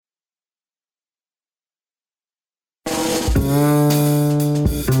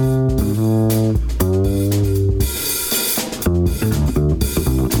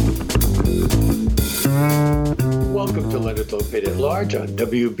Charge on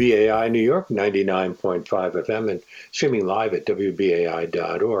WBAI New York 99.5 FM and streaming live at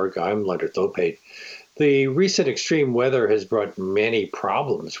WBAI.org. I'm Leonard Lopate. The recent extreme weather has brought many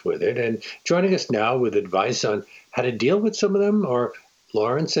problems with it, and joining us now with advice on how to deal with some of them are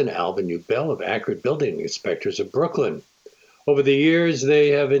Lawrence and Alvin Ubell of Accurate Building Inspectors of Brooklyn. Over the years, they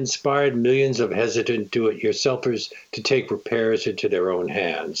have inspired millions of hesitant do-it-yourselfers to take repairs into their own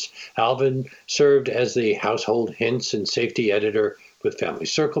hands. Alvin served as the household hints and safety editor with Family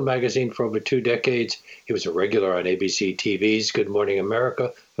Circle magazine for over 2 decades. He was a regular on ABC TV's Good Morning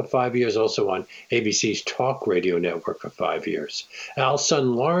America for 5 years, also on ABC's Talk Radio Network for 5 years. Al's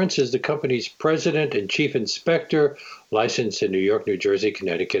son Lawrence is the company's president and chief inspector, licensed in New York, New Jersey,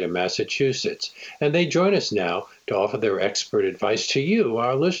 Connecticut, and Massachusetts. And they join us now to offer their expert advice to you,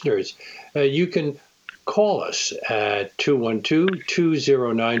 our listeners. You can call us at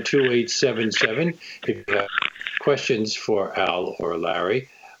 212-209-2877 if you have questions for Al or Larry,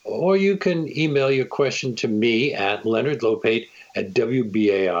 or you can email your question to me at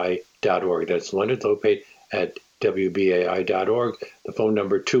leonardlopate@wbai.org. That's leonardlopate@wbai.org. The phone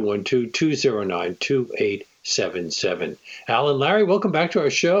number 212-209-2877. Al and Larry, welcome back to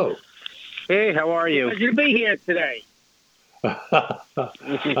our show. Hey, how are you? Pleasure to be here today.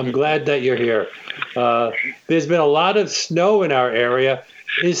 I'm glad that you're here. There's been a lot of snow in our area.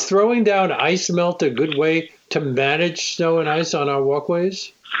 Is throwing down ice melt a good way to manage snow and ice on our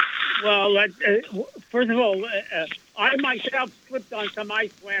walkways? Well, first of all, I myself slipped on some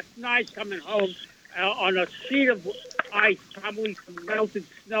ice last night coming home on a sheet of ice, probably some melted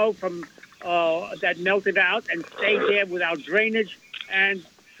snow from that melted out and stayed there without drainage. And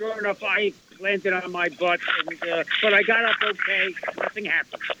sure enough, I landed on my butt, but I got up okay. Nothing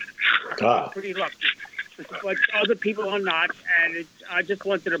happened. Pretty lucky. But other people are not, and I just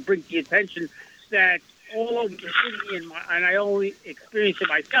wanted to bring to the attention that all over the city, and I only experienced it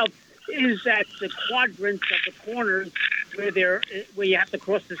myself, is that the quadrants of the corners where you have to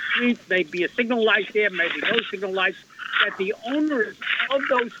cross the street, maybe a signal light there, maybe no signal lights, that the owners of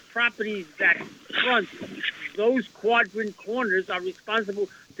those properties that front those quadrant corners are responsible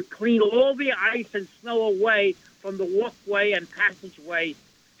to clean all the ice and snow away from the walkway and passageway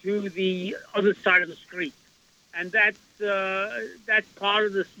to the other side of the street. And that's part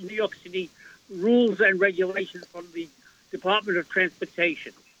of the New York City rules and regulations from the Department of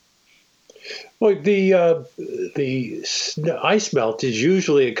Transportation. Well, the ice melt is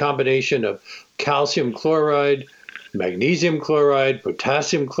usually a combination of calcium chloride, magnesium chloride,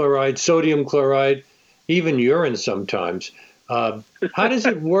 potassium chloride, sodium chloride, even urine sometimes. How does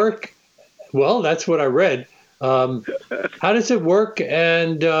it work? Well, that's what I read. How does it work,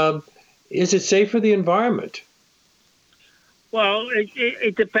 and is it safe for the environment? Well,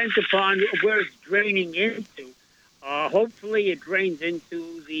 it depends upon where it's draining into. Hopefully it drains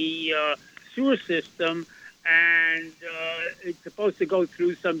into the sewer system, and it's supposed to go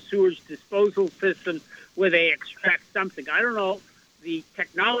through some sewage disposal system where they extract something. I don't know the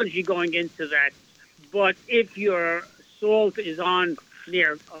technology going into that, but if your salt is on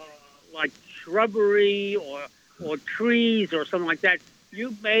near like shrubbery or trees or something like that,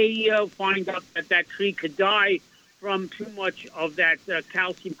 you may find out that tree could die from too much of that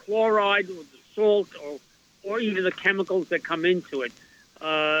calcium chloride or the salt or even the chemicals that come into it.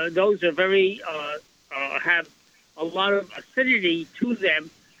 Those are very have a lot of acidity to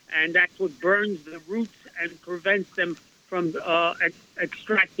them, and that's what burns the roots and prevents them from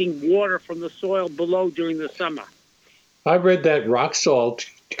extracting water from the soil below during the summer. I read that rock salt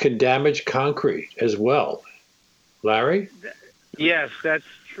can damage concrete as well. Larry? Yes, that's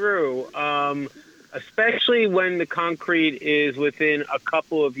true. Especially when the concrete is within a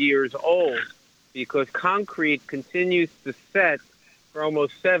couple of years old, because concrete continues to set for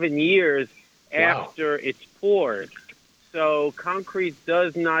almost 7 years after it's poured. So concrete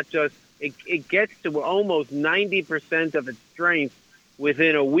does not just, it gets to almost 90% of its strength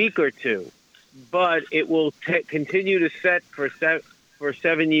within a week or two, but it will continue to set for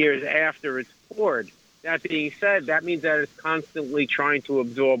 7 years after it's poured. That being said, that means that it's constantly trying to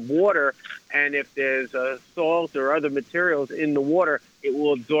absorb water, and if there's salt or other materials in the water, it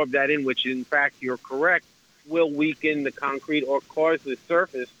will absorb that in, which in fact, you're correct, will weaken the concrete or cause the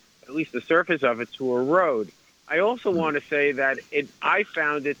surface, at least the surface of it, to erode. I also want to say that I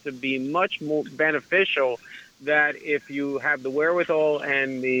found it to be much more beneficial that if you have the wherewithal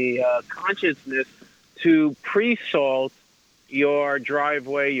and the consciousness to pre-salt your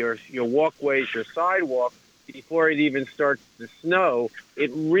driveway, your walkways, your sidewalk, before it even starts to snow,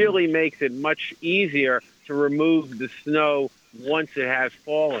 it really makes it much easier to remove the snow once it has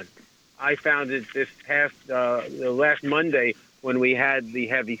fallen. I found it this past, last Monday, when we had the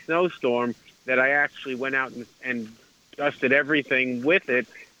heavy snowstorm that I actually went out and dusted everything with it.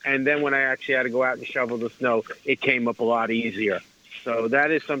 And then when I actually had to go out and shovel the snow, it came up a lot easier. So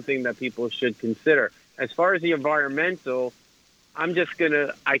that is something that people should consider. As far as the environmental, I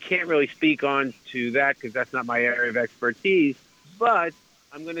can't really speak on to that because that's not my area of expertise, but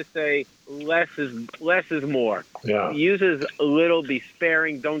I'm going to say less is more. Yeah. Use as little, be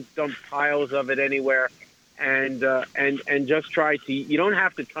sparing, don't dump piles of it anywhere, and just try to, you don't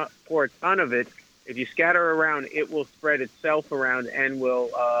have to pour a ton of it. If you scatter around, it will spread itself around and will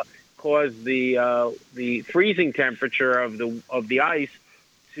cause the freezing temperature of the ice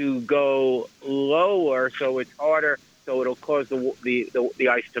to go lower, so it's harder. So it'll cause the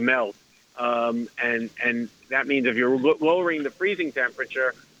ice to melt, and that means if you're lowering the freezing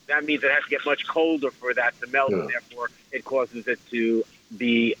temperature, that means it has to get much colder for that to melt, and therefore it causes it to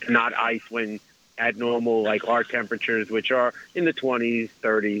be not ice when at normal, like our temperatures, which are in the 20s,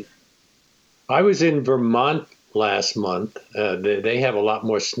 30s. I was in Vermont last month. They have a lot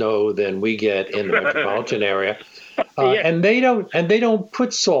more snow than we get in the metropolitan area. And they don't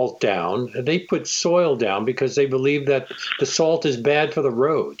put salt down. They put soil down because they believe that the salt is bad for the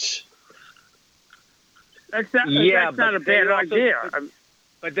roads. That's not a bad idea.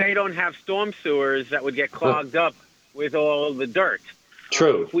 But they don't have storm sewers that would get clogged up with all the dirt.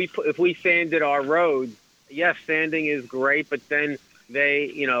 True. If we sanded our roads, yes, sanding is great, but then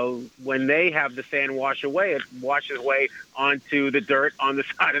when they have the sand wash away, it washes away onto the dirt on the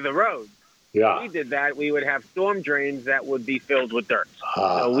side of the road. Yeah. If we did that, we would have storm drains that would be filled with dirt.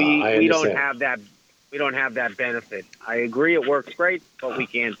 So we don't have that. We don't have that benefit. I agree, it works great, but we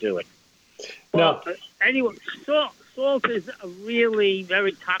can't do it. Well, anyway, salt is really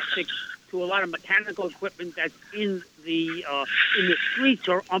very toxic to a lot of mechanical equipment that's in the streets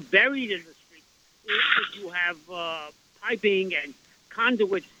or buried in the streets. If you have piping and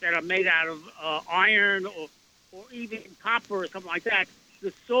conduits that are made out of iron or even copper or something like that,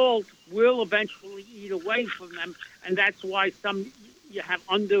 the salt will eventually eat away from them, and that's why you have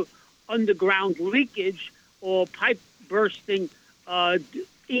underground leakage or pipe bursting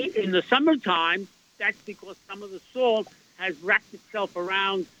in the summertime. That's because some of the salt has wrapped itself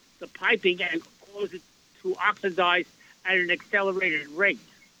around the piping and caused it to oxidize at an accelerated rate.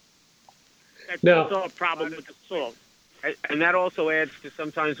 That's also a problem with the salt. And that also adds to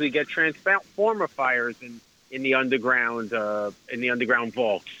sometimes we get transformer fires in the underground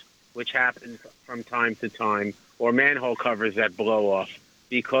vaults, which happens from time to time, or manhole covers that blow off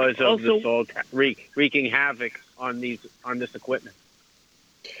because of the salt wreaking havoc on this equipment.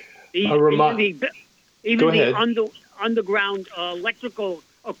 Even the underground electrical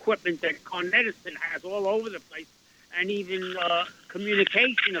equipment that Con Edison has all over the place, and even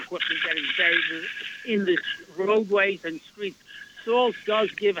communication equipment that is buried in the roadways and streets. Salt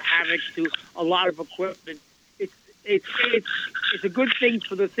does give havoc to a lot of equipment. It's a good thing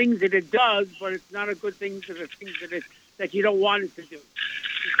for the things that it does, but it's not a good thing for the things that you don't want it to do.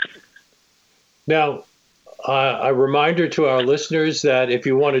 Now, a reminder to our listeners that if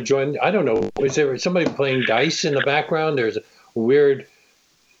you want to join, I don't know, is there somebody playing dice in the background? There's a weird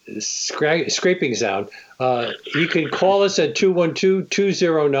scraping sound. You can call us at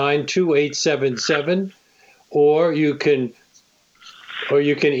 212-209-2877, or you can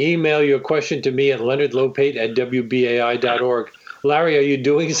email your question to me at leonardlopate@wbai.org. Larry, are you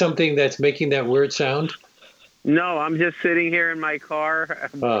doing something that's making that weird sound? No, I'm just sitting here in my car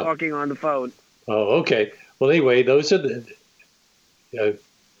talking on the phone. Oh, okay. Well, anyway, those are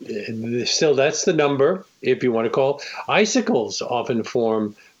still, that's the number if you want to call. Icicles often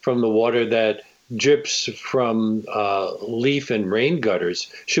form from the water that drips from leaf and rain gutters.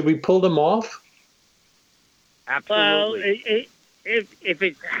 Should we pull them off? Absolutely. Well, if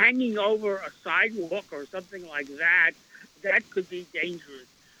it's hanging over a sidewalk or something like that, that could be dangerous.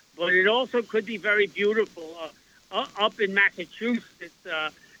 But it also could be very beautiful. Up in Massachusetts,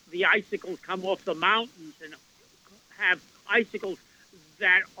 the icicles come off the mountains and have icicles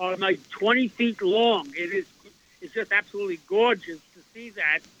that are like 20 feet long. It's just absolutely gorgeous to see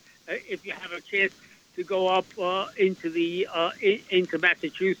that. If you have a chance to go up into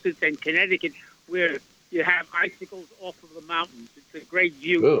Massachusetts and Connecticut, where you have icicles off of the mountains, it's a great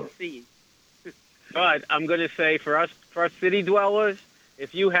view to see. But I'm going to say for us city dwellers,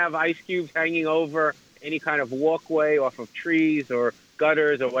 if you have ice cubes hanging over any kind of walkway off of trees or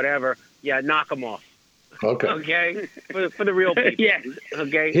gutters or whatever, knock them off. Okay. Okay? For the real people. Yes.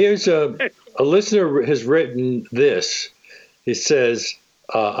 Okay? Here's a listener has written this. He says,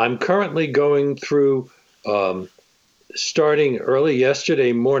 I'm currently going through starting early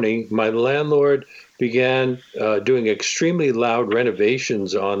yesterday morning, my landlord began doing extremely loud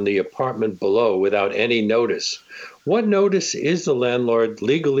renovations on the apartment below without any notice. What notice is the landlord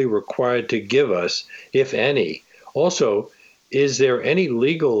legally required to give us, if any? Also, is there any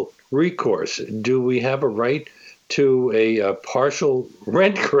legal recourse? Do we have a right to a partial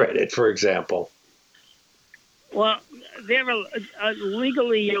rent credit, for example? Well, they're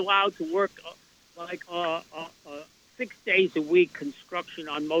legally allowed to work like 6 days a week construction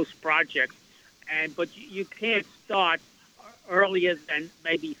on most projects, but you can't start earlier than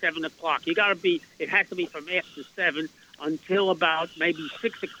maybe 7 o'clock. It has to be from after 7 until about maybe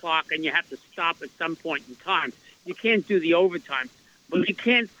 6 o'clock, and you have to stop at some point in time. You can't do the overtime, but you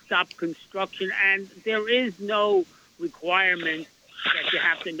can't stop construction, and there is no requirement that you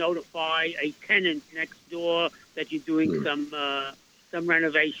have to notify a tenant next door that you're doing some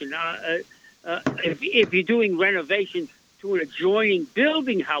renovation. If you're doing renovation to an adjoining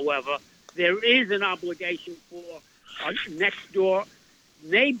building, however, there is an obligation for a next door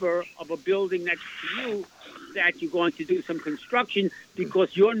neighbor of a building next to you that you're going to do some construction,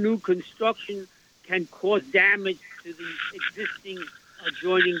 because your new construction can cause damage to the existing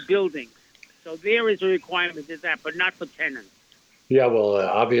adjoining buildings. So there is a requirement to that, but not for tenants. Yeah, well,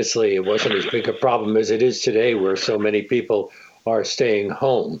 obviously it wasn't as big a problem as it is today, where so many people are staying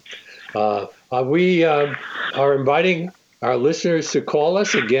home. We are inviting our listeners to call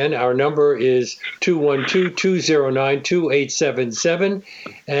us. Again, our number is 212-209-2877.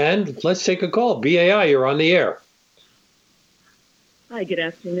 And let's take a call. BAI, you're on the air. Hi, good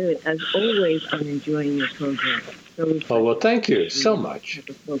afternoon. As always, I'm enjoying your program. Oh, well, thank you so much.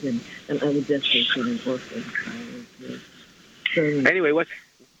 And I would definitely put an orphan. Anyway,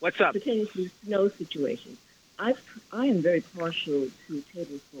 what's up? Pertaining to snow situations, I am very partial to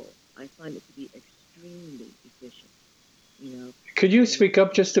table salt. I find it to be extremely efficient. Could you speak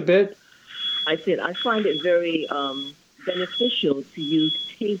up just a bit? I said I find it very beneficial to use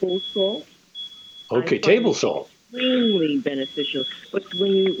table salt. Okay, table salt. Extremely beneficial, but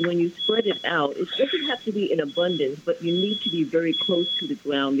when you spread it out, it doesn't have to be in abundance, but you need to be very close to the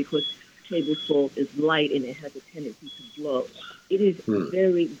ground, because table salt is light and it has a tendency to blow. It is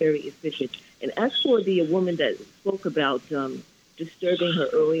very, very efficient. And as for the woman that spoke about disturbing her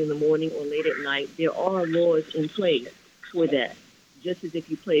early in the morning or late at night, there are laws in place for that. Just as if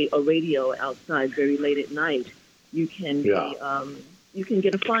you play a radio outside very late at night, you can you can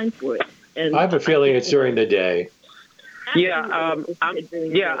get a fine for it. And I have a feeling it's during the day. I'm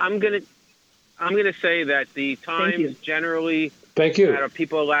gonna say that the times generally that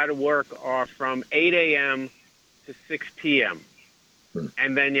people are allowed to work are from 8 a.m. to 6 p.m.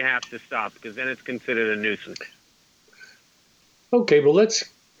 And then you have to stop, because then it's considered a nuisance. Okay, well, let's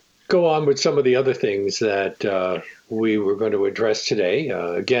go on with some of the other things that we were going to address today.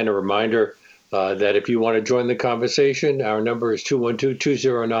 Again, a reminder that if you want to join the conversation, our number is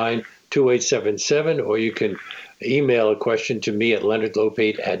 212-209-2877, or you can email a question to me at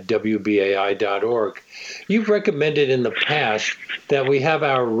leonardlopate@wbai.org. You've recommended in the past that we have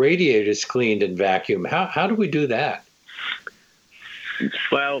our radiators cleaned and vacuumed. How do we do that?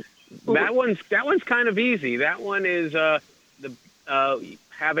 Well, that one's kind of easy. That one is have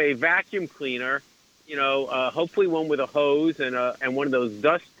a vacuum cleaner, hopefully one with a hose and one of those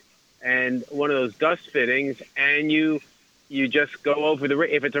dust fittings, and you just go over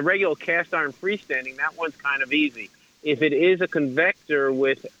if it's a regular cast iron freestanding, that one's kind of easy. If it is a convector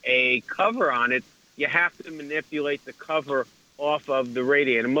with a cover on it, you have to manipulate the cover off of the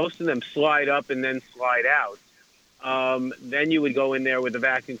radiator. Most of them slide up and then slide out. Then you would go in there with a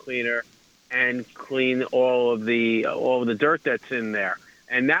vacuum cleaner and clean all of the dirt that's in there,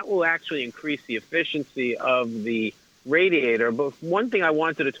 and that will actually increase the efficiency of the radiator. But one thing I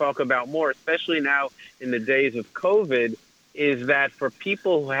wanted to talk about more, especially now in the days of COVID, is that for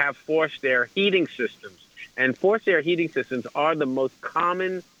people who have forced air heating systems, and forced air heating systems are the most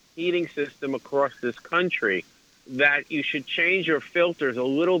common heating system across this country, that you should change your filters a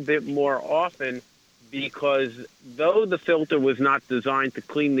little bit more often, because though the filter was not designed to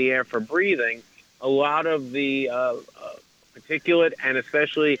clean the air for breathing, a lot of the particulate and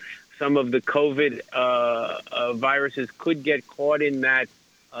especially some of the COVID viruses could get caught in that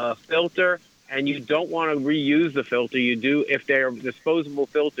filter, and you don't want to reuse the filter. You do, if they're disposable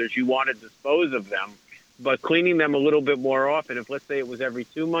filters, you want to dispose of them, but cleaning them a little bit more often. If, let's say, it was every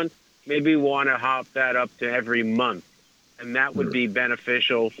 2 months, maybe we want to hop that up to every month, and that would be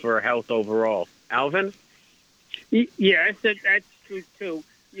beneficial for health overall. Alvin? Yes, that's true too.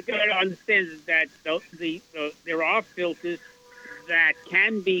 You got to understand that there are filters that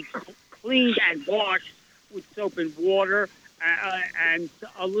can be cleaned and washed with soap soap and water and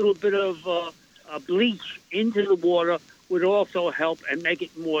a little bit of bleach into the water would also help and make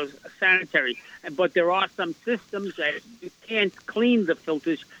it more sanitary. But there are some systems that you can't clean the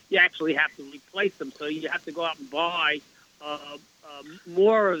filters. You actually have to replace them. So you have to go out and buy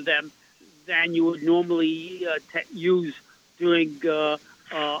more of them than you would normally use during times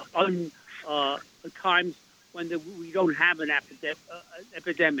when we don't have an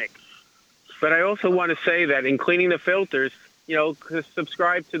epidemic. But I also want to say that in cleaning the filters,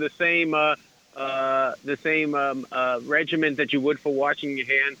 subscribe to the same regimen that you would for washing your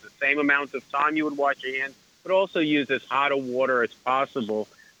hands, the same amount of time you would wash your hands, but also use as hot a water as possible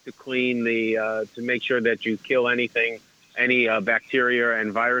to clean to make sure that you kill any bacteria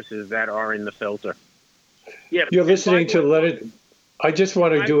and viruses that are in the filter. Yeah, you're listening to Leonard. I just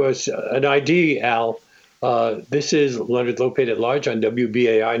want to do an ID, Al. This is Leonard Lopate at Large on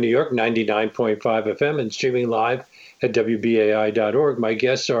WBAI New York 99.5 FM and streaming live at WBAI.org. My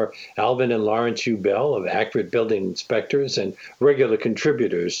guests are Alvin and Lawrence U. Bell of Accurate Building Inspectors and regular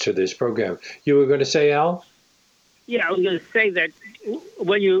contributors to this program. You were going to say, Al? Yeah, I was going to say that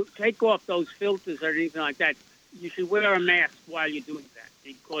when you take off those filters or anything like that, you should wear a mask while you're doing that,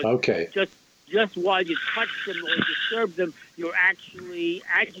 because just while you touch them or disturb them, you're actually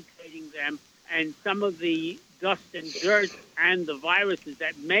agitating them, and some of the dust and dirt and the viruses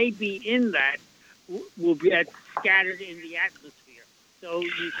that may be in that will get scattered in the atmosphere. So you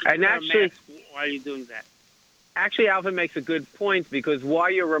should wear a mask while you're doing that. Actually, Alvin makes a good point, because while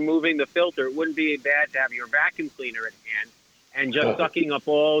you're removing the filter, it wouldn't be bad to have your vacuum cleaner at hand and just sucking up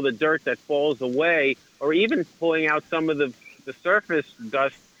all the dirt that falls away, or even pulling out some of the surface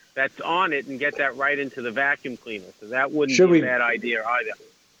dust that's on it and get that right into the vacuum cleaner. So that wouldn't be a bad idea either.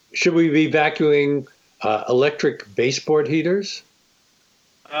 Should we be vacuuming electric baseboard heaters?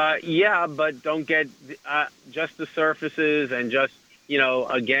 Yeah, but don't get just the surfaces and just,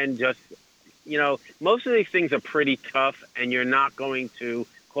 most of these things are pretty tough and you're not going to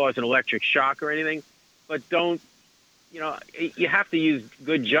cause an electric shock or anything. But don't, you have to use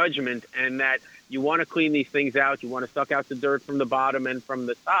good judgment, and that you want to clean these things out. You want to suck out the dirt from the bottom and from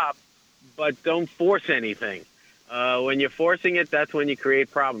the top, but don't force anything. When you're forcing it, that's when you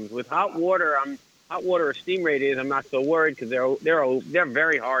create problems. With hot water or steam radiators, I'm not so worried, because they're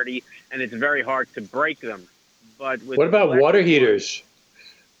very hardy and it's very hard to break them. But with what about water heaters?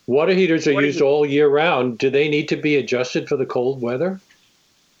 Water heaters are used all year round. Do they need to be adjusted for the cold weather?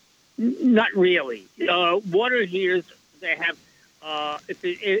 Not really. Water heaters, they have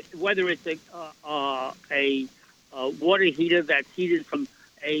whether it's a water heater that's heated from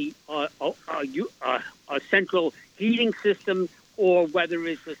a central heating system, or whether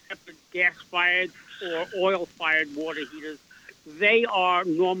it's a separate gas-fired or oil-fired water heaters, they are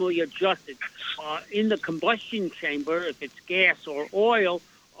normally adjusted. In the combustion chamber, if it's gas or oil,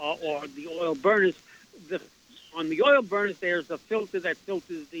 or the oil burners, on the oil burners there's a filter that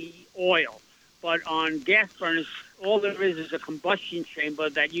filters the oil. But on gas burners, all there is a combustion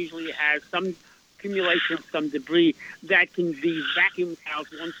chamber that usually has some accumulation of some debris that can be vacuumed out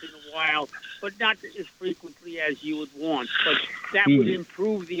once in a while, but not as frequently as you would want. But that would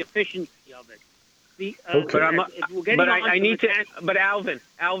improve the efficiency of it. But Alvin,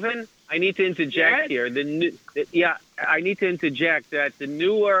 I need to interject here. I need to interject that the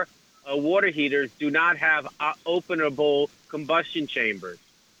newer water heaters do not have openable combustion chambers.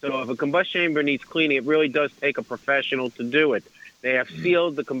 So if a combustion chamber needs cleaning, it really does take a professional to do it. They have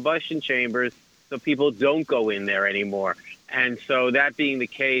sealed the combustion chambers so people don't go in there anymore. And so that being the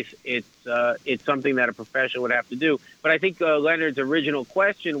case, it's something that a professional would have to do. But I think Leonard's original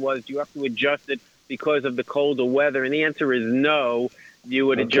question was, do you have to adjust it because of the colder weather? And the answer is no. You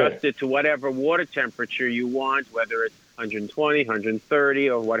would adjust it to whatever water temperature you want, whether it's 120, 130,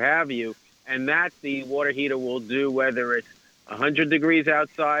 or what have you. And that the water heater will do, whether it's 100 degrees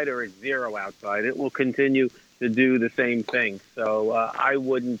outside or it's 0 outside. It will continue to do the same thing. So I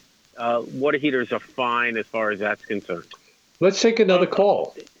wouldn't. Water heaters are fine as far as that's concerned. Let's take another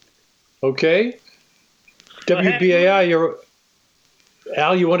call. Okay? WBAI,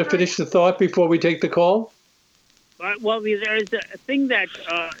 Al, you want to finish the thought before we take the call? Well, there is a thing that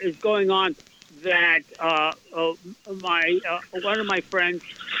is going on that one of my friends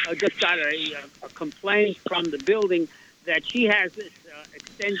just got a complaint from the building that she has this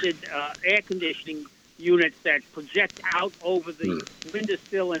extended air conditioning units that project out over the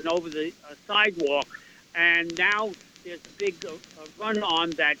windowsill and over the sidewalk. And now there's a big run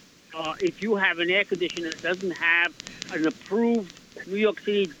on that if you have an air conditioner that doesn't have an approved New York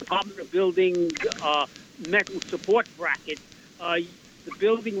City Department of Building metal support bracket, the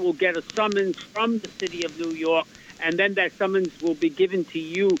building will get a summons from the city of New York, and then that summons will be given to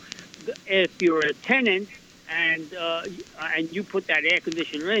you if you're a tenant, and you put that air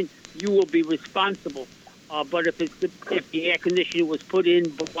conditioner in, you will be responsible. But if the air conditioner was put in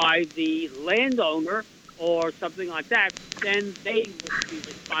by the landowner or something like that, then they will be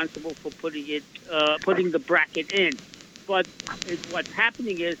responsible for putting the bracket in. But what's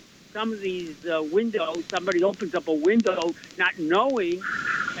happening is some of these windows, somebody opens up a window not knowing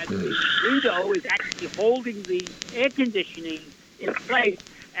that the window is actually holding the air conditioning in place,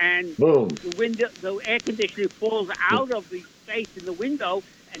 and Boom. the air conditioning falls out of the space in the window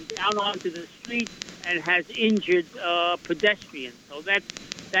and down onto the street and has injured pedestrians. So that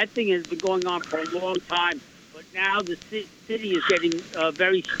thing has been going on for a long time. But now the city is getting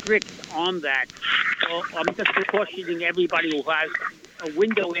very strict on that. So I'm just cautioning everybody who has a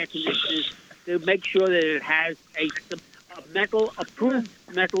window air conditioner to make sure that it has a approved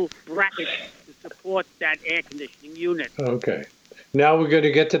metal bracket to support that air conditioning unit. Okay. Now we're going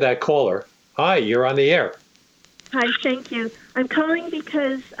to get to that caller. Hi, you're on the air. Hi, thank you. I'm calling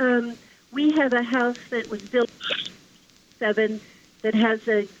because we have a house that was built in 1907 that has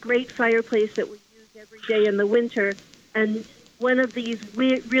a great fireplace that we use every day in the winter. And one of these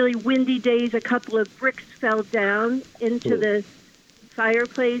really windy days, a couple of bricks fell down into the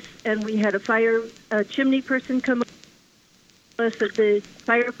fireplace, and we had a chimney person come up us that the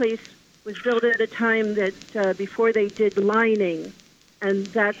fireplace was built at a time that before they did lining, and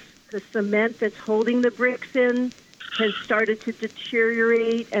that's the cement that's holding the bricks in has started to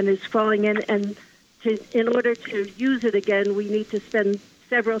deteriorate and is falling in. And in order to use it again, we need to spend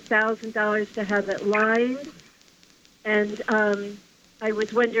several $1,000s to have it lined. And I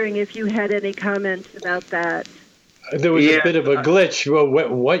was wondering if you had any comments about that. There was a bit of a glitch. Well,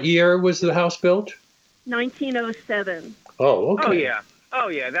 what year was the house built? 1907. Oh, okay. Oh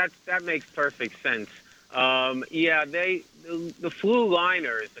yeah. That makes perfect sense. The flue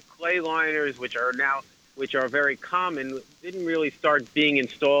liners, the clay liners, which are very common, didn't really start being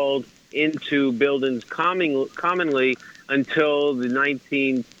installed into buildings commonly until the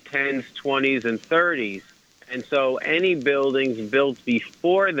 1910s, 20s, and 30s. And so any buildings built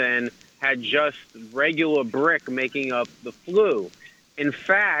before then had just regular brick making up the flue. In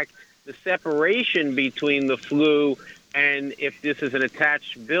fact, the separation between the flue and if this is an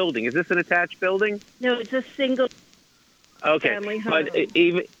attached building. Is this an attached building? No, it's a single family home.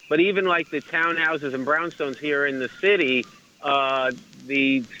 But even like the townhouses and brownstones here in the city,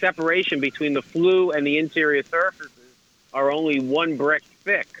 the separation between the flue and the interior surfaces are only one brick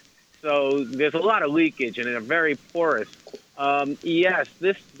thick. So there's a lot of leakage and they're very porous. Yes,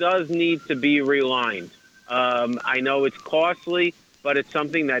 this does need to be relined. I know it's costly, but it's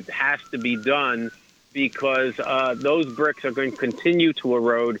something that has to be done because those bricks are going to continue to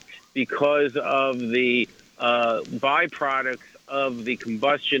erode because of the byproducts of the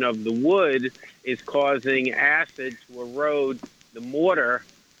combustion of the wood is causing acid to erode the mortar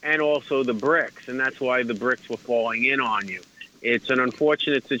and also the bricks, and that's why the bricks were falling in on you. It's an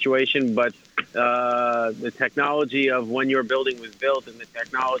unfortunate situation, but the technology of when your building was built and the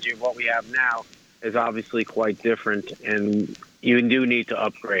technology of what we have now is obviously quite different, and you do need to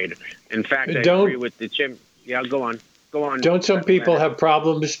upgrade. In fact, I agree with the chim. Yeah, go on. Don't some people have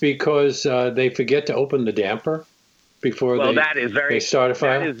problems because they forget to open the damper before they start a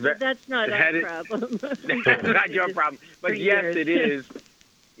fire? That's not our problem. That's not your problem. But yes, it is.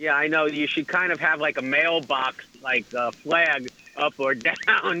 Yeah, I know. You should kind of have like a mailbox, like a flag up or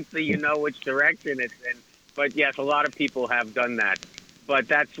down so you know which direction it's in. But yes, a lot of people have done that. But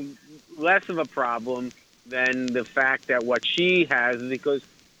that's less of a problem than the fact that what she has, because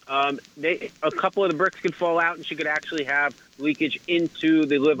a couple of the bricks could fall out and she could actually have leakage into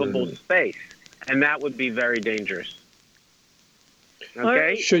the livable space. And that would be very dangerous.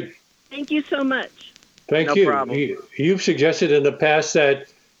 Okay? Right. Thank you so much. Thank you. Problem. You've suggested in the past that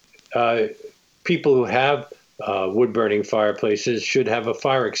people who have wood-burning fireplaces should have a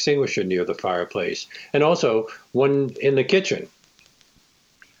fire extinguisher near the fireplace, and also one in the kitchen.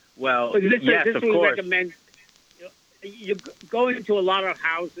 Well, yes, of course. Recommend, you go into a lot of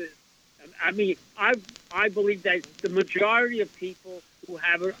houses. I mean, I believe that the majority of people who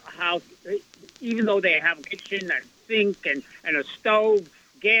have a house, even though they have a kitchen and sink and a stove,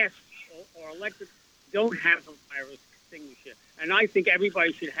 gas or electric, don't have a fire extinguisher. And I think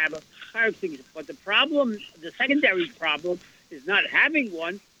everybody should have a fire extinguisher. But the secondary problem is not having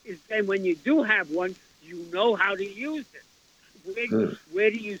one, is then when you do have one, you know how to use it. Where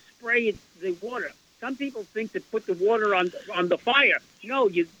do you spray the water? Some people think to put the water on the fire. No,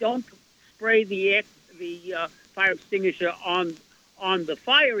 you don't spray the fire extinguisher on on the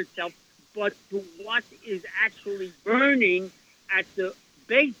fire itself, but to what is actually burning at the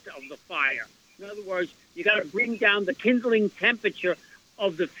base of the fire. In other words, you got to bring down the kindling temperature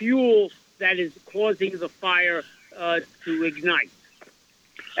of the fuel that is causing the fire to ignite.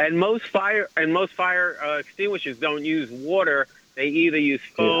 And most fire extinguishers don't use water. They either use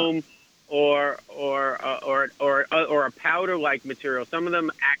foam or a powder-like material. Some of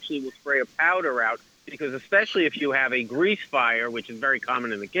them actually will spray a powder out because, especially if you have a grease fire, which is very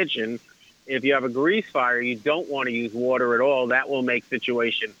common in the kitchen, if you have a grease fire, you don't want to use water at all. That will make the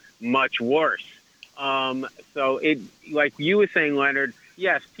situation much worse. So it, like you were saying, Leonard,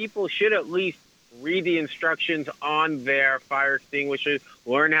 yes, people should at least read the instructions on their fire extinguishers,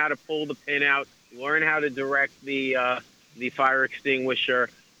 learn how to pull the pin out, learn how to direct the fire extinguisher.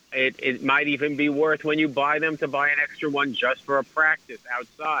 It might even be worth, when you buy them, to buy an extra one just for a practice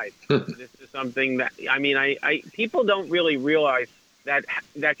outside. This is something that, I mean, people don't really realize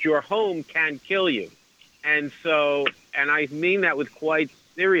that your home can kill you. And so, and I mean that with quite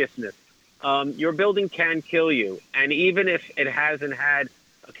seriousness. Your building can kill you. And even if it hasn't had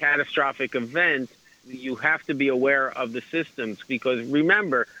a catastrophic event, you have to be aware of the systems, because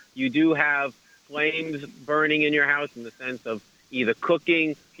remember, you do have flames burning in your house in the sense of either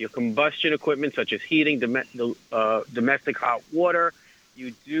cooking, your combustion equipment such as heating, domestic hot water.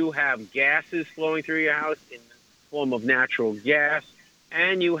 You do have gases flowing through your house in the form of natural gas,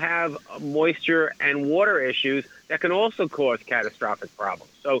 and you have moisture and water issues that can also cause catastrophic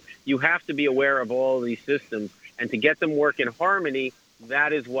problems. So you have to be aware of all of these systems, and to get them work in harmony,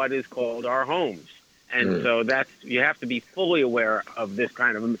 that is what is called our homes. And so you have to be fully aware of this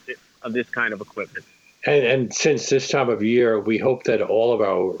kind of equipment. And since this time of year, we hope that all of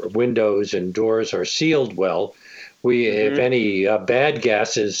our windows and doors are sealed well. If any bad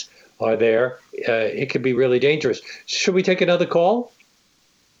gases are there, it could be really dangerous. Should we take another call?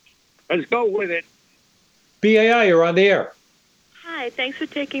 Let's go with it. BAI, you're on the air. Hi, thanks for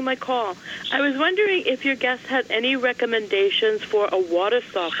taking my call. I was wondering if your guest had any recommendations for a water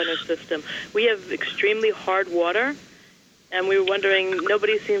softener system. We have extremely hard water, and we were wondering,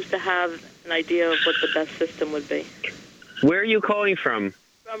 nobody seems to have an idea of what the best system would be. Where are you calling from?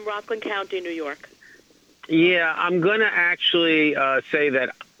 From Rockland County, New York. Yeah, I'm going to actually say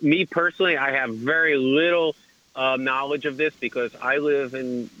that me personally, I have very little knowledge of this, because I live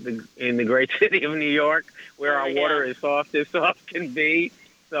in the great city of New York, where our water is soft as soft can be.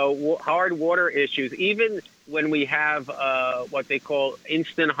 So hard water issues, even when we have what they call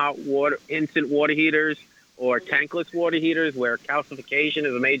instant water heaters or tankless water heaters, where calcification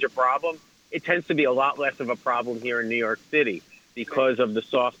is a major problem, it tends to be a lot less of a problem here in New York City because of the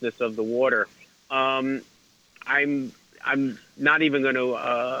softness of the water. I'm not even going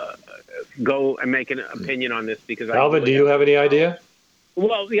to go and make an opinion on this, because Alvin, do you have any idea?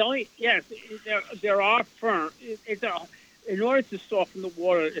 Well, there are firms. In order to soften the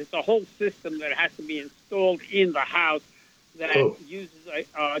water, it's a whole system that has to be installed in the house that uses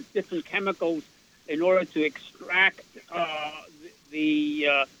different chemicals in order to extract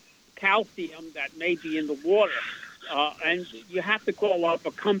the calcium that may be in the water. And you have to call up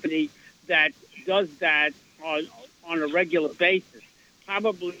a company that does that on a regular basis.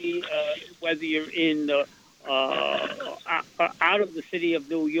 Probably whether you're in out of the city of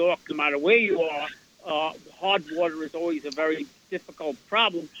New York, no matter where you are, hard water is always a very difficult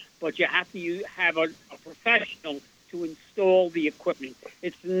problem, but you have to have a professional to install the equipment.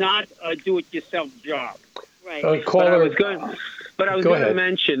 It's not a do-it-yourself job. Right. But I was going to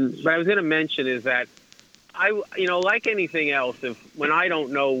mention is that like anything else, when I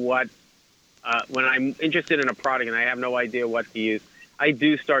don't know when I'm interested in a product and I have no idea what to use, I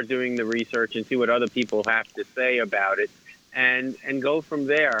do start doing the research and see what other people have to say about it, and go from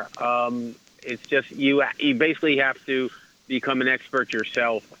there. It's just you basically have to become an expert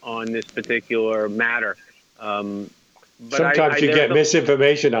yourself on this particular matter. But sometimes you get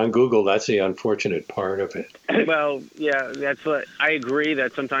misinformation on Google. That's the unfortunate part of it. Well, yeah, I agree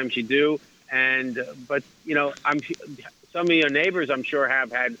that sometimes you do, but some of your neighbors, I'm sure,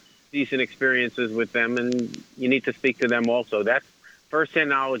 have had decent experiences with them, and you need to speak to them also. That's first-hand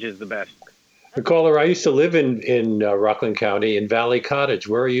knowledge is the best. Caller, I used to live in Rockland County in Valley Cottage.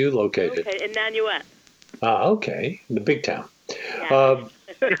 Where are you located? Okay, in Nanuet. Okay, in the big town. Yeah.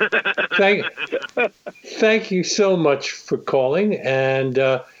 Thank you so much for calling, and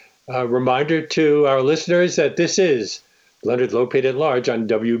a reminder to our listeners that this is Leonard Lopate at Large on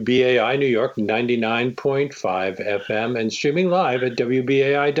WBAI New York 99.5 FM and streaming live at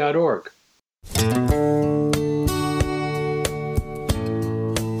WBAI.org.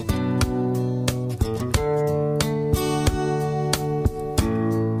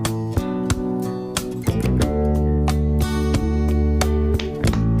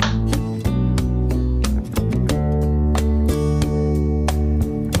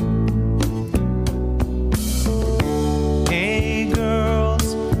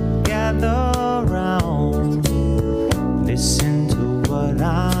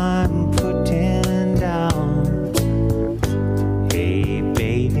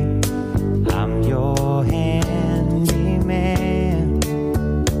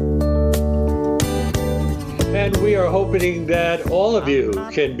 hoping that all of you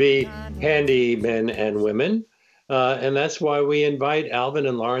can be handy men and women. And that's why we invite Alvin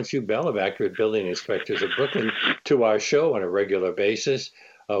and Lawrence U. Bell of Accurate Building Inspectors of Brooklyn to our show on a regular basis.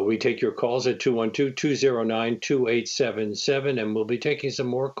 We take your calls at 212-209-2877, and we'll be taking some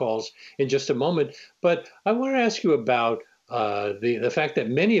more calls in just a moment. But I want to ask you about the fact that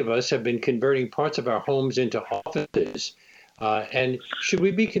many of us have been converting parts of our homes into offices. And should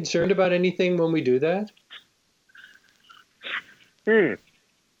we be concerned about anything when we do that?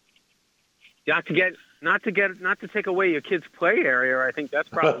 Not to take away your kids' play area. I think that's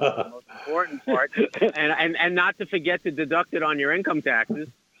probably the most important part, and not to forget to deduct it on your income taxes.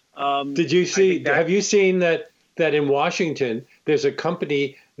 Did you see? Have you seen that in Washington there's a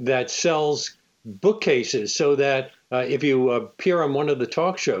company that sells bookcases so that if you appear on one of the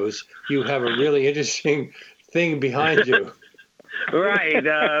talk shows, you have a really interesting thing behind you. Right.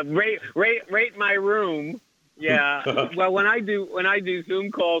 Rate my room. Yeah. Well, when I do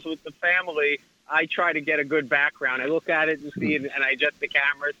Zoom calls with the family, I try to get a good background. I look at it and see it, and I adjust the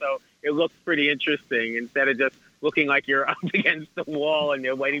camera so it looks pretty interesting instead of just looking like you're up against the wall and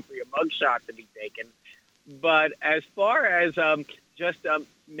you're waiting for your mugshot to be taken. But as far as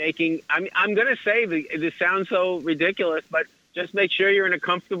making, I'm going to say this sounds so ridiculous, but just make sure you're in a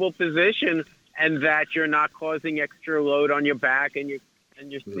comfortable position and that you're not causing extra load on your back and your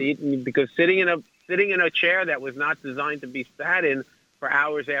seat, because sitting in a chair that was not designed to be sat in for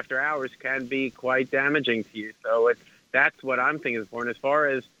hours after hours can be quite damaging to you. So that's what I'm thinking is important. As far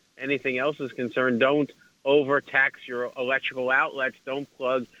as anything else is concerned, don't overtax your electrical outlets. Don't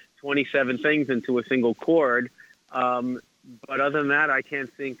plug 27 things into a single cord. But other than that, I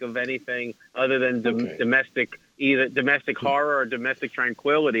can't think of anything other than domestic horror or domestic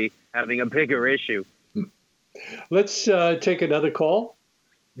tranquility having a bigger issue. Let's take another call.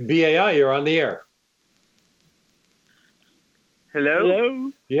 BAI, you're on the air.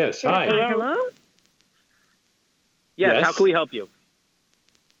 Hello? Yes, hi. Hello? Yes, how can we help you?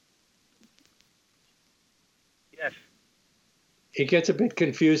 Yes. It gets a bit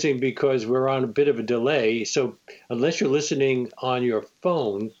confusing because we're on a bit of a delay. So unless you're listening on your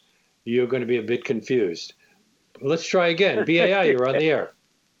phone, you're going to be a bit confused. Let's try again. BAI, you're on the air.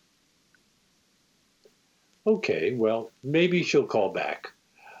 Okay, well, maybe she'll call back.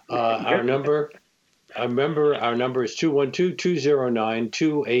 Our number is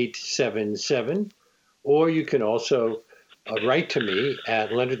 212-209-2877, or you can also write to me at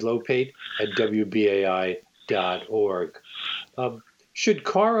leonardlopate@wbai.org. Should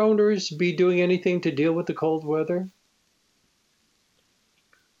car owners be doing anything to deal with the cold weather?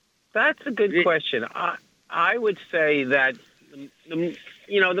 That's a good question. I would say that the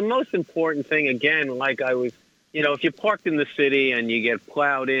most important thing, again, like I was, if you're parked in the city and you get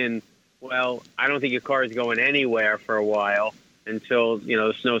plowed in, well, I don't think your car is going anywhere for a while until,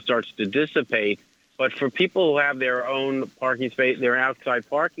 the snow starts to dissipate. But for people who have their own parking space, their outside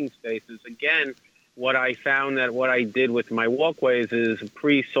parking spaces, again, what I found that what I did with my walkways is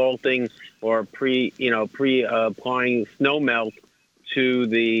pre-salting or applying snow melt to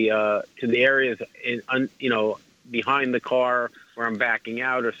the areas behind the car where I'm backing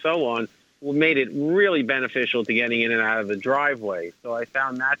out or so on, made it really beneficial to getting in and out of the driveway. So I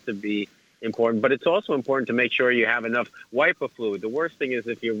found that to be important. But it's also important to make sure you have enough wiper fluid. The worst thing is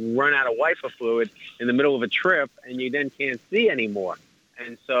if you run out of wiper fluid in the middle of a trip and you then can't see anymore.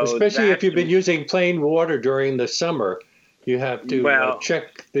 And so, especially if you've been using plain water during the summer, you have to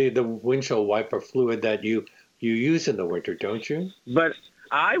check the windshield wiper fluid that you use in the winter, don't you? But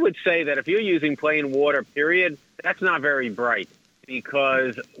I would say that if you're using plain water, period, that's not very bright.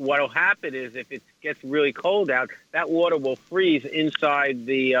 Because what will happen is if it gets really cold out, that water will freeze inside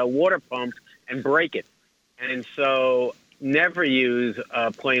the water pump and break it. And so never use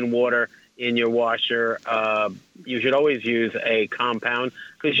plain water in your washer. You should always use a compound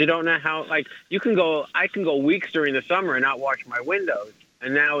because you don't know how, I can go weeks during the summer and not wash my windows.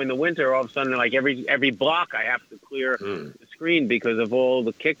 And now in the winter, all of a sudden, every block I have to clear the screen because of all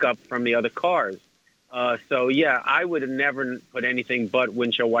the kick up from the other cars. So I would have never put anything but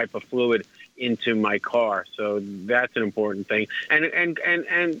windshield wiper fluid into my car. So that's an important thing. And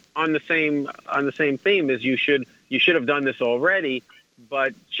on the same theme is you should have done this already,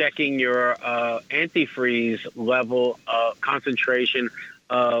 but checking your antifreeze level concentration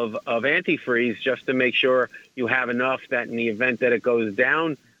of antifreeze just to make sure you have enough that in the event that it goes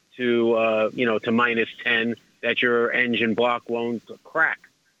down to to -10, that your engine block won't crack.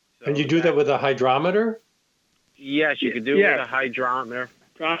 So and you do that with a hydrometer? Yes, you could do it with a hydrometer.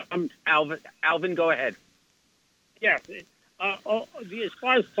 Alvin, go ahead. Yes. as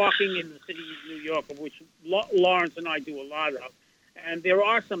far as parking in the city of New York, of which Lawrence and I do a lot of, and there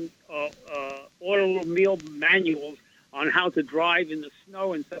are some automobile manuals on how to drive in the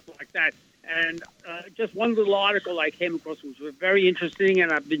snow and stuff like that. And just one little article I came across, which was very interesting,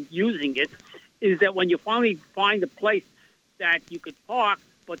 and I've been using it, is that when you finally find a place that you could park,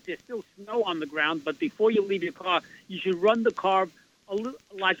 but there's still snow on the ground, but before you leave your car, you should run the car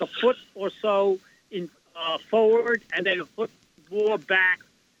like a foot or so in forward, and then a foot more back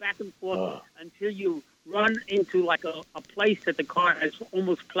and forth until you run into like a place that the car has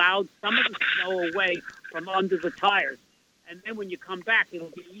almost plowed some of the snow away from under the tires. And then when you come back, it'll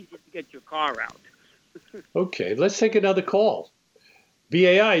be easier to get your car out. Okay, let's take another call.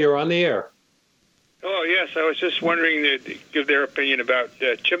 BAI, you're on the air. Oh, yes. I was just wondering to give their opinion about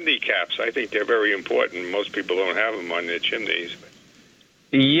chimney caps. I think they're very important. Most people don't have them on their chimneys.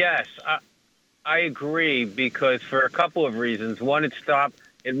 Yes, I agree, because for a couple of reasons. One,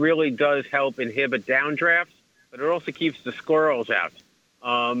 it really does help inhibit downdrafts, but it also keeps the squirrels out.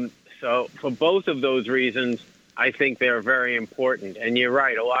 So for both of those reasons, I think they're very important. And you're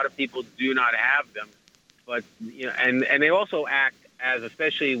right, a lot of people do not have them, but and they also act as,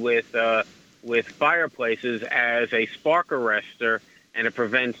 especially with fireplaces, as a spark arrestor, and it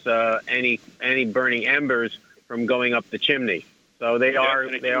prevents any burning embers from going up the chimney. So they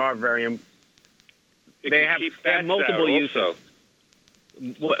are very. They have multiple uses.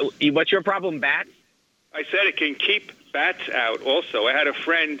 What's your problem, bats? I said it can keep bats out also. I had a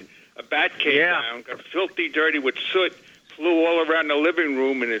friend, a bat came down, got filthy dirty with soot, flew all around the living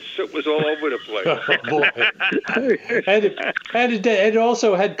room, and his soot was all over the place. Oh, boy. and it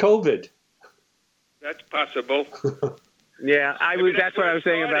also had COVID. That's possible. Yeah, that's what I was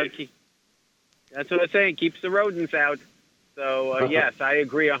saying about. That's what I'm saying. Keeps the rodents out. So yes, I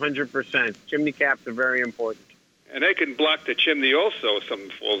agree 100%. Chimney caps are very important. And they can block the chimney also if something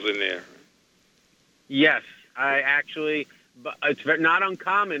falls in there. Yes, but it's not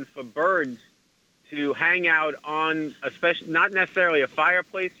uncommon for birds to hang out on, especially not necessarily a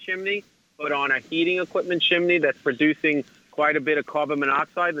fireplace chimney, but on a heating equipment chimney that's producing quite a bit of carbon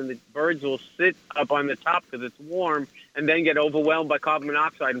monoxide, and the birds will sit up on the top because it's warm and then get overwhelmed by carbon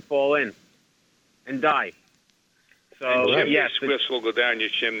monoxide and fall in and die. So, and chimney swifts will go down your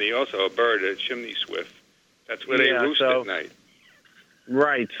chimney also, a chimney swift. That's where they roost at night.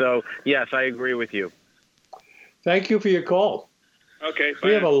 Right. So, yes, I agree with you. Thank you for your call. Okay.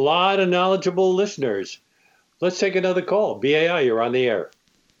 We have a lot of knowledgeable listeners. Let's take another call. BAI, you're on the air.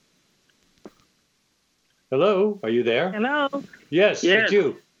 Hello, are you there? Hello. Yes, it's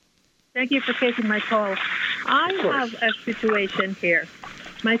you. Thank you for taking my call. I have a situation here.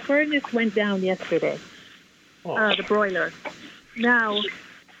 My furnace went down yesterday, the broiler. Now,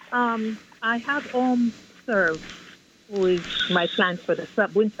 I have Home Serve, who is my plant for the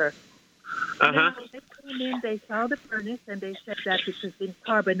winter. Now, they came in, they saw the furnace, and they said that it has been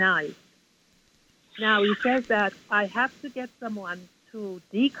carbonized. Now, he says that I have to get someone to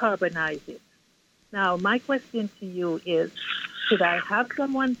decarbonize it. Now, my question to you is, should I have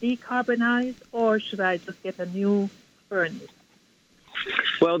someone decarbonize, or should I just get a new furnace?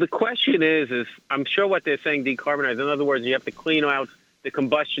 Well, the question is I'm sure what they're saying, decarbonize. In other words, you have to clean out the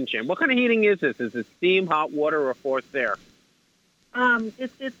combustion chamber. What kind of heating is this? Is it steam, hot water, or forced air?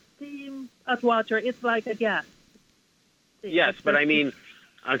 It's steam, hot water. It's like a gas. Yes, but I mean,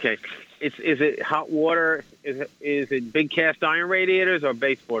 okay. Is it hot water? Is it big cast iron radiators or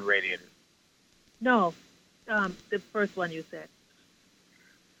baseboard radiators? No, the first one you said.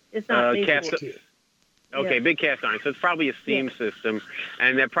 It's not baseboard. Okay, big cast iron. So it's probably a steam system,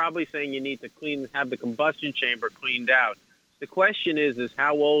 and they're probably saying you need to have the combustion chamber cleaned out. The question is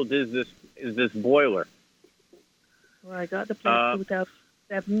how old is this boiler? Well, I got the plant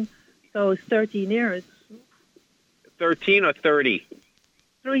 2007, so it's 13 years. 13 or 30?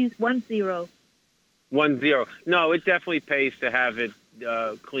 10. 10. No, it definitely pays to have it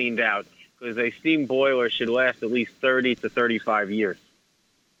cleaned out, because a steam boiler should last at least 30 to 35 years.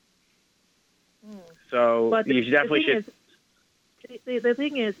 So you definitely should. The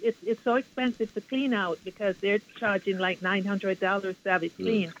thing is, it's so expensive to clean out because they're charging like $900 to have it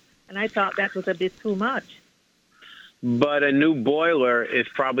clean, and I thought that was a bit too much. But a new boiler is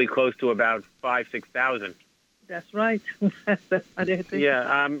probably close to about $5,000-6,000. That's right. That's what they're thinking.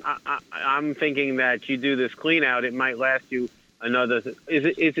 Yeah, I'm thinking that you do this clean out, it might last you another.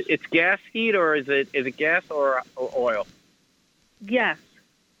 It's gas heat, or is it gas or oil? Gas.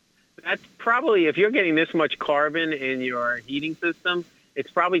 That's probably, if you're getting this much carbon in your heating system,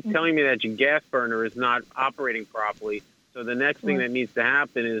 it's probably telling me that your gas burner is not operating properly. So the next thing that needs to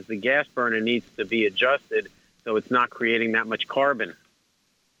happen is the gas burner needs to be adjusted so it's not creating that much carbon.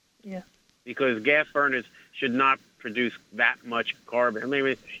 Yeah. Because gas burners should not produce that much carbon. I mean,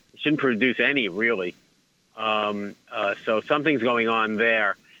 it shouldn't produce any, really. So something's going on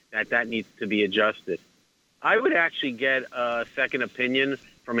there that needs to be adjusted. I would actually get a second opinion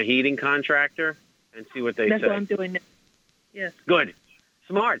from a heating contractor and see what they say. That's what I'm doing now. Yes. Good.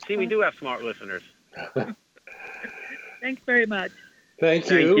 Smart. See, we do have smart listeners. Thanks very much. Thank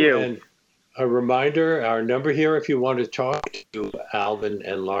you. Thank you. And a reminder, our number here, if you want to talk to Alvin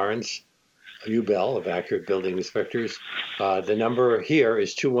and Lawrence Ubell of Accurate Building Inspectors, the number here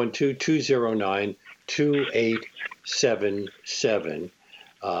is 212-209-2877.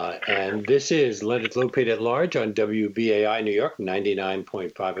 And this is Leonard Lopate at Large on WBAI New York,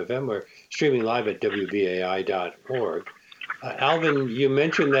 99.5 FM. We're streaming live at WBAI.org. Alvin, you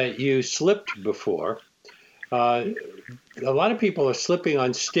mentioned that you slipped before. A lot of people are slipping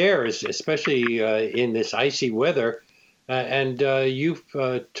on stairs, especially in this icy weather. And you've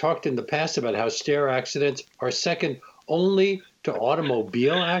talked in the past about how stair accidents are second only to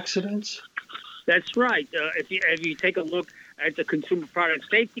automobile accidents. That's right. If you take a look at the Consumer Product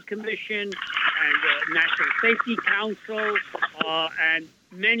Safety Commission and National Safety Council and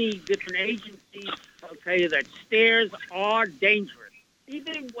many different agencies, I'll tell you that stairs are dangerous.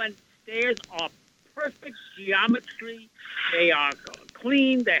 Even when stairs are perfect geometry, they are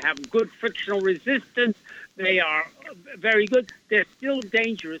clean, they have good frictional resistance, they are very good, they're still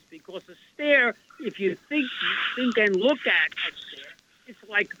dangerous because a stair, if you think and look at a stair, it's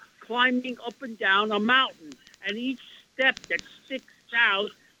like climbing up and down a mountain. And each step that sticks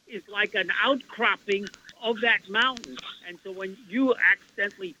out is like an outcropping of that mountain. And so when you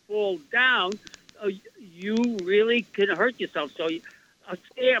accidentally fall down, you really can hurt yourself. So a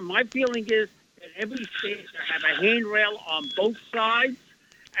stair, my feeling is that every stair should have a handrail on both sides,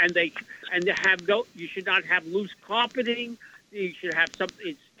 and they have you should not have loose carpeting. You should have something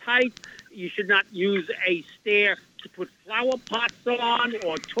it's tight. You should not use a stair to put flower pots on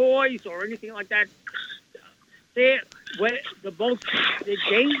or toys or anything like that. The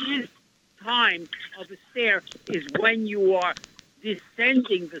dangerous time of the stair is when you are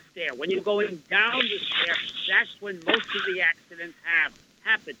descending the stair. When you're going down the stair, that's when most of the accidents have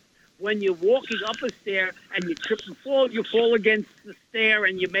happened. When you're walking up a stair and you trip and fall, you fall against the stair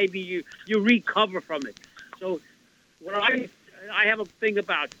and you recover from it. So what I have a thing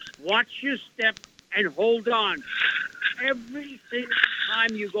about, watch your step and hold on. Every single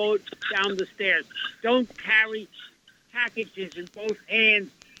time you go down the stairs, don't carry packages in both hands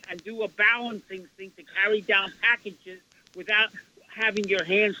and do a balancing thing to carry down packages without having your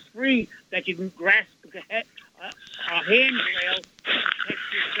hands free that you can grasp a handrail to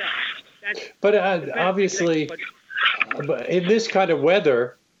protect yourself. But obviously, but in this kind of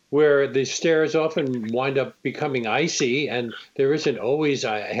weather, where the stairs often wind up becoming icy and there isn't always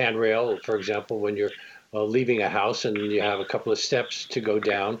a handrail, for example, when you're leaving a house and you have a couple of steps to go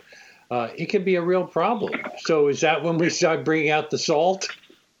down, it can be a real problem. So is that when we start bringing out the salt?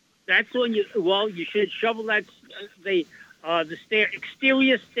 That's when you should shovel that the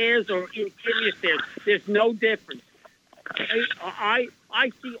exterior stairs or interior stairs. There's no difference. I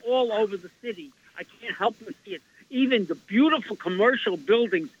see all over the city. I can't help but see it. Even the beautiful commercial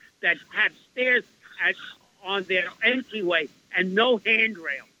buildings that have stairs on their entryway and no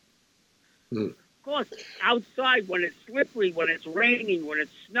handrail. Of course, outside when it's slippery, when it's raining, when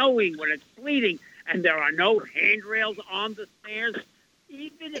it's snowing, when it's sleeting, and there are no handrails on the stairs,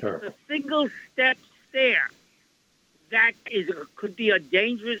 even if it's a single-step stair, that could be a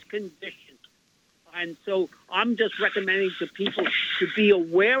dangerous condition. And so I'm just recommending to people to be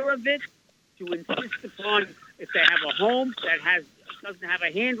aware of it, to insist upon, if they have a home that doesn't have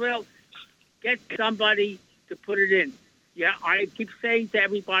a handrail, get somebody to put it in. Yeah, I keep saying to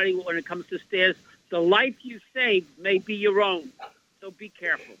everybody when it comes to stairs, the life you save may be your own, so be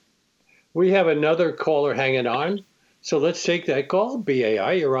careful. We have another caller hanging on, so let's take that call.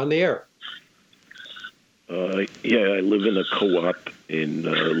 BAI, you're on the air. I live in a co-op in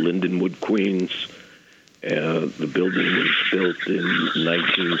Lindenwood, Queens. The building was built in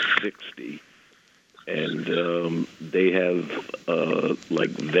 1960, and they have like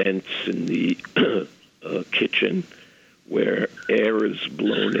vents in the kitchen where air is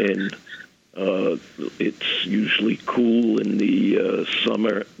blown in. It's usually cool in the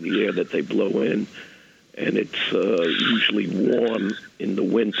summer, the air that they blow in, and it's usually warm in the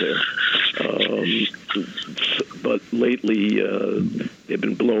winter. But lately, they've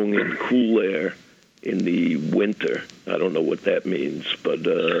been blowing in cool air in the winter. I don't know what that means, but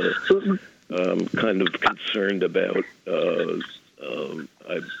I'm kind of concerned about, I've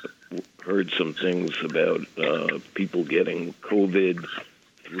heard some things about people getting COVID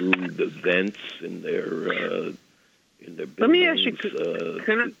through the vents in their buildings. Let me ask you,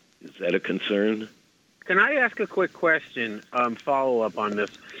 is that a concern? Can I ask a quick question, follow up on this?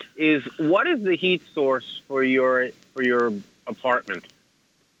 What is the heat source for your apartment?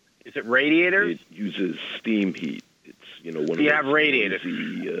 Is it radiators? It uses steam heat. It's one of have radiators.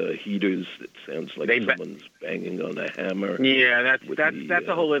 The heaters that sounds like someone's banging on a hammer. Yeah, that's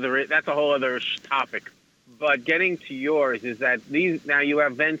a whole other topic. But getting to yours is that now you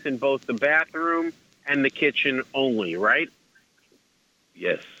have vents in both the bathroom and the kitchen only, right?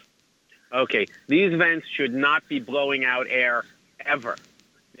 Yes. Okay, these vents should not be blowing out air ever.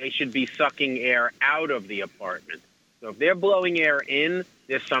 They should be sucking air out of the apartment. So if they're blowing air in,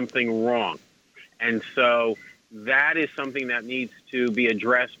 there's something wrong. And so that is something that needs to be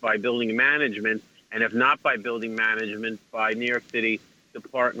addressed by building management, and if not by building management, by New York City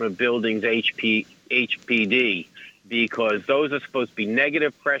Department of Buildings, HPD, because those are supposed to be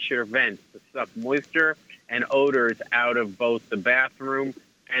negative pressure vents to suck moisture and odors out of both the bathroom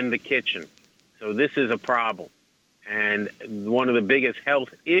and the kitchen. So this is a problem. And one of the biggest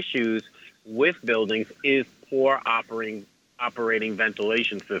health issues with buildings is poor operating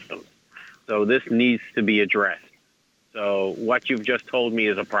ventilation systems. So this needs to be addressed. So what you've just told me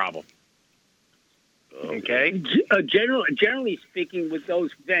is a problem. Okay? Generally speaking, with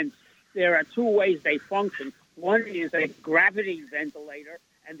those vents, there are two ways they function. One is a gravity ventilator,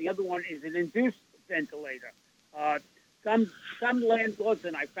 and the other one is an induced ventilator. Some landlords,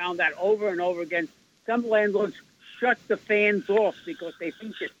 and I found that over and over again, some landlords shut the fans off because they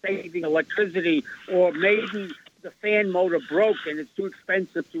think they're saving electricity, or maybe the fan motor broke and it's too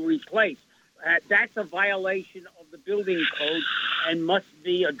expensive to replace. That's a violation of the building code and must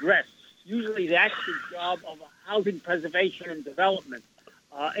be addressed. Usually that's the job of Housing Preservation and Development,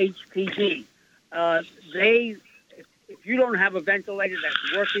 HPD. If you don't have a ventilator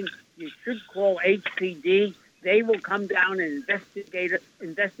that's working, you should call HPD. They will come down and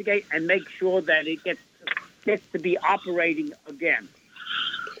investigate and make sure that it gets to be operating again.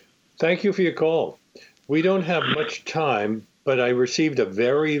 Thank you for your call. We don't have much time, but I received a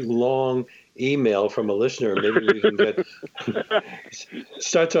very long email from a listener. Maybe we can get...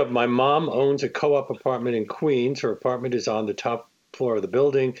 Starts up, my mom owns a co-op apartment in Queens. Her apartment is on the top floor of the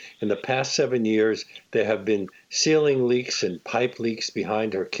building. In the past 7 years, there have been ceiling leaks and pipe leaks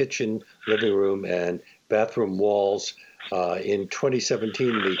behind her kitchen, living room, and bathroom walls. In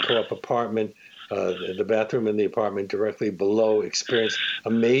 2017, the co-op apartment, the bathroom in the apartment directly below experienced a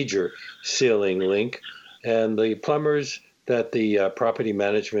major ceiling leak, and the plumbers that the property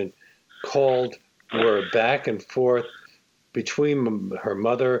management called were back and forth between her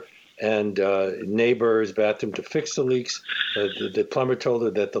mother and neighbor's bathroom to fix the leaks. The plumber told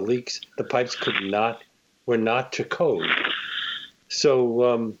her that the pipes were not to code.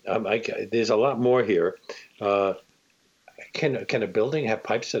 So there's a lot more here. Can a building have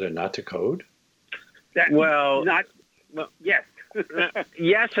pipes that are not to code? Yes.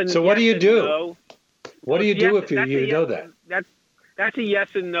 Yes, and so what do you do? No. What do you do if you know that? That's a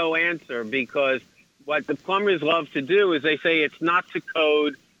yes and no answer, because what the plumbers love to do is they say it's not to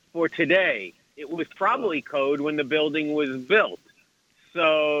code for today. It was probably code when the building was built.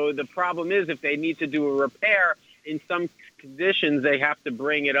 So the problem is, if they need to do a repair, in some conditions they have to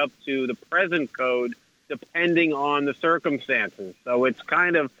bring it up to the present code depending on the circumstances. So it's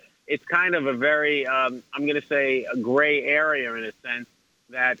kind of a very, I'm going to say, a gray area in a sense,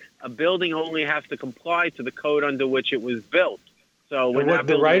 that a building only has to comply to the code under which it was built. So when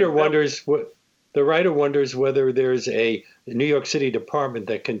the writer wonders whether there's a New York City department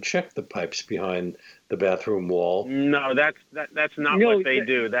that can check the pipes behind the bathroom wall. No, that's not what they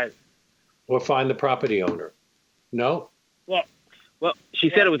do. Or find the property owner. No? Well, she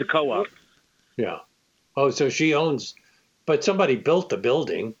said it was a co-op. Yeah. Oh, so she owns, but somebody built the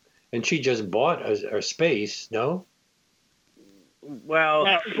building and she just bought a space, no?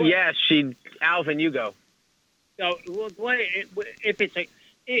 Well, yes, Alvin, you go. So, if it's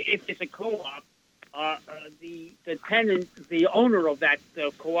a co-op, the tenant, the owner of that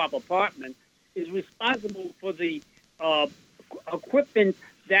co-op apartment, is responsible for the equipment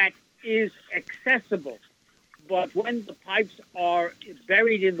that is accessible. But when the pipes are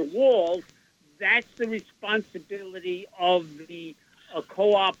buried in the walls, that's the responsibility of the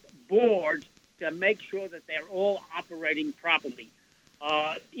co-op board to make sure that they're all operating properly.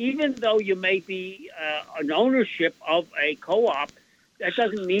 Even though you may be an ownership of a co-op, that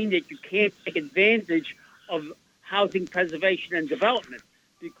doesn't mean that you can't take advantage of housing preservation and development,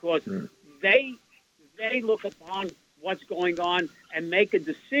 because they look upon what's going on and make a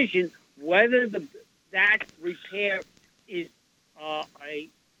decision whether that repair is a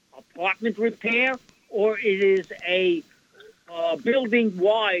apartment repair or it is a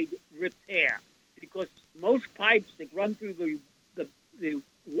building-wide repair, because most pipes that run through the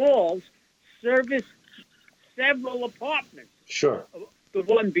walls service several apartments. Sure. The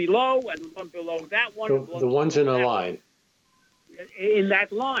one below and the one below that one. The ones in a line. In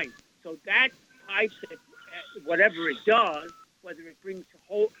that line. So that pipe, whatever it does, whether it brings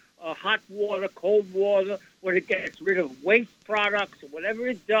hot water, cold water, whether it gets rid of waste products, or whatever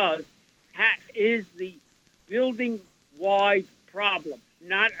it does, is the building-wide problem,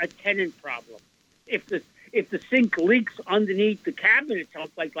 not a tenant problem. If the sink leaks underneath the cabinet,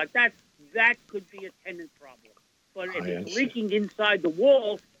 someplace like that, that could be a tenant problem. But if it's leaking inside the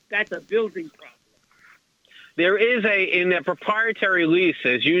walls, that's a building problem. There is in the proprietary lease,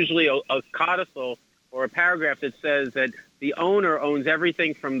 there's usually a codicil or a paragraph that says that the owner owns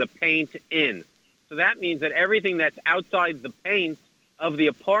everything from the paint in. So that means that everything that's outside the paint of the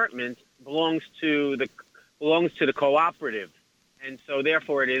apartment belongs to the cooperative. And so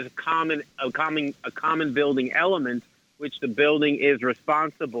therefore it is a common building element which the building is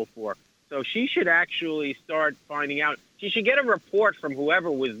responsible for. So she should actually start finding out. She should get a report from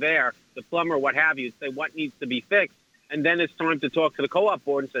whoever was there, the plumber, what have you, say what needs to be fixed. And then it's time to talk to the co-op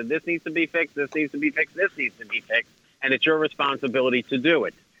board and say, this needs to be fixed, this needs to be fixed, this needs to be fixed. And it's your responsibility to do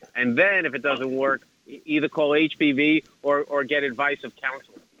it. And then if it doesn't work, either call HPV or get advice of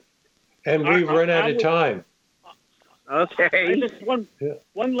counsel. And we've run out of time. Okay. Just one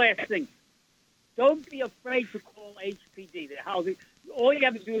last thing. Don't be afraid to call HPD, the housing. All you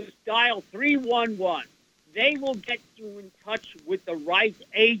have to do is dial 311. They will get you in touch with the right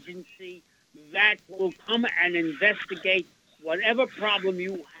agency that will come and investigate whatever problem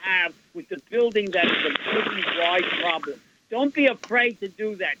you have with the building that is a building-wide problem. Don't be afraid to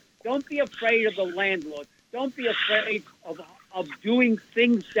do that. Don't be afraid of the landlord. Don't be afraid of doing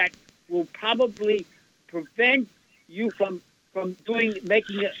things that will probably prevent you from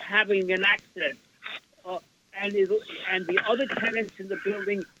having an accident. And the other tenants in the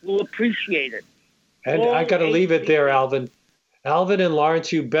building will appreciate it. And I got to leave it there, Alvin. Alvin and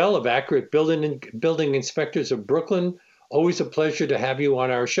Lawrence U. Bell of Accurate Building Inspectors of Brooklyn. Always a pleasure to have you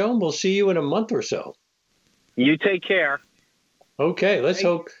on our show, and we'll see you in a month or so. You take care. Okay, let's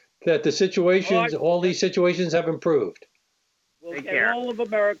hope that the situations, all these situations have improved. We'll get all of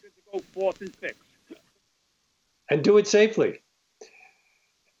America to go forth and fix. And do it safely.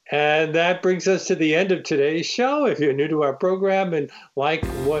 And that brings us to the end of today's show. If you're new to our program and like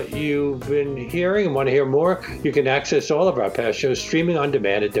what you've been hearing and want to hear more, you can access all of our past shows streaming on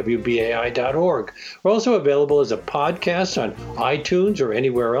demand at WBAI.org. We're also available as a podcast on iTunes or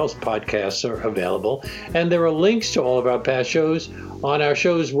anywhere else podcasts are available. And there are links to all of our past shows on our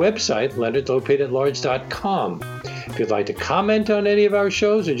show's website, LeonardLopate@large.com. If you'd like to comment on any of our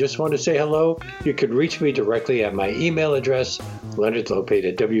shows or just want to say hello, you can reach me directly at my email address,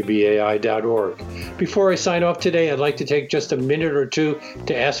 LeonardLopate@WBAI.org. Before I sign off today, I'd like to take just a minute or two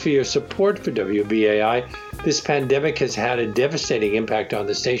to ask for your support for WBAI. This pandemic has had a devastating impact on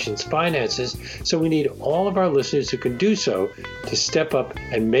the station's finances, so we need all of our listeners who can do so to step up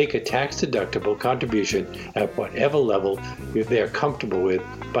and make a tax-deductible contribution at whatever level they're comfortable with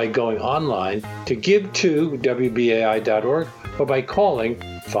by going online to give2WBAI.org or by calling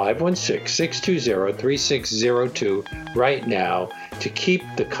 516-620-3602 right now to keep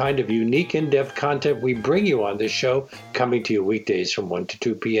the kind of unique, in-depth content we bring you on this show coming to you weekdays from 1 to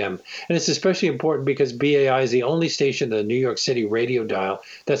 2 p.m. And it's especially important because BAI is the only station on the New York City radio dial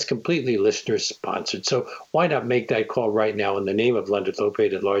that's completely listener-sponsored. So why not make that call right now in the name of Leonard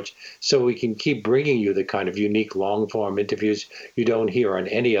Lopate at Large so we can keep bringing you the kind of unique long-form interviews you don't hear on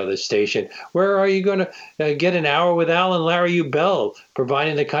any other station? Where are you going to get an hour with Al and Larry U. Bell,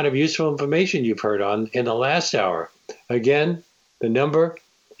 providing the kind of useful information you've heard on in the last hour? Again, the number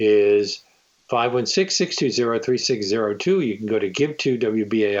is 516-620-3602. You can go to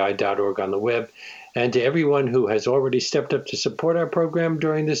give2WBAI.org on the web. And to everyone who has already stepped up to support our program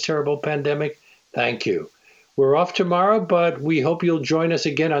during this terrible pandemic, thank you. We're off tomorrow, but we hope you'll join us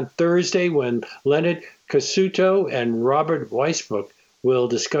again on Thursday when Leonard Casuto and Robert Weisbrook will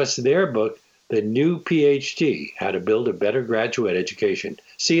discuss their book, The New PhD, How to Build a Better Graduate Education.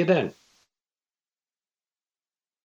 See you then.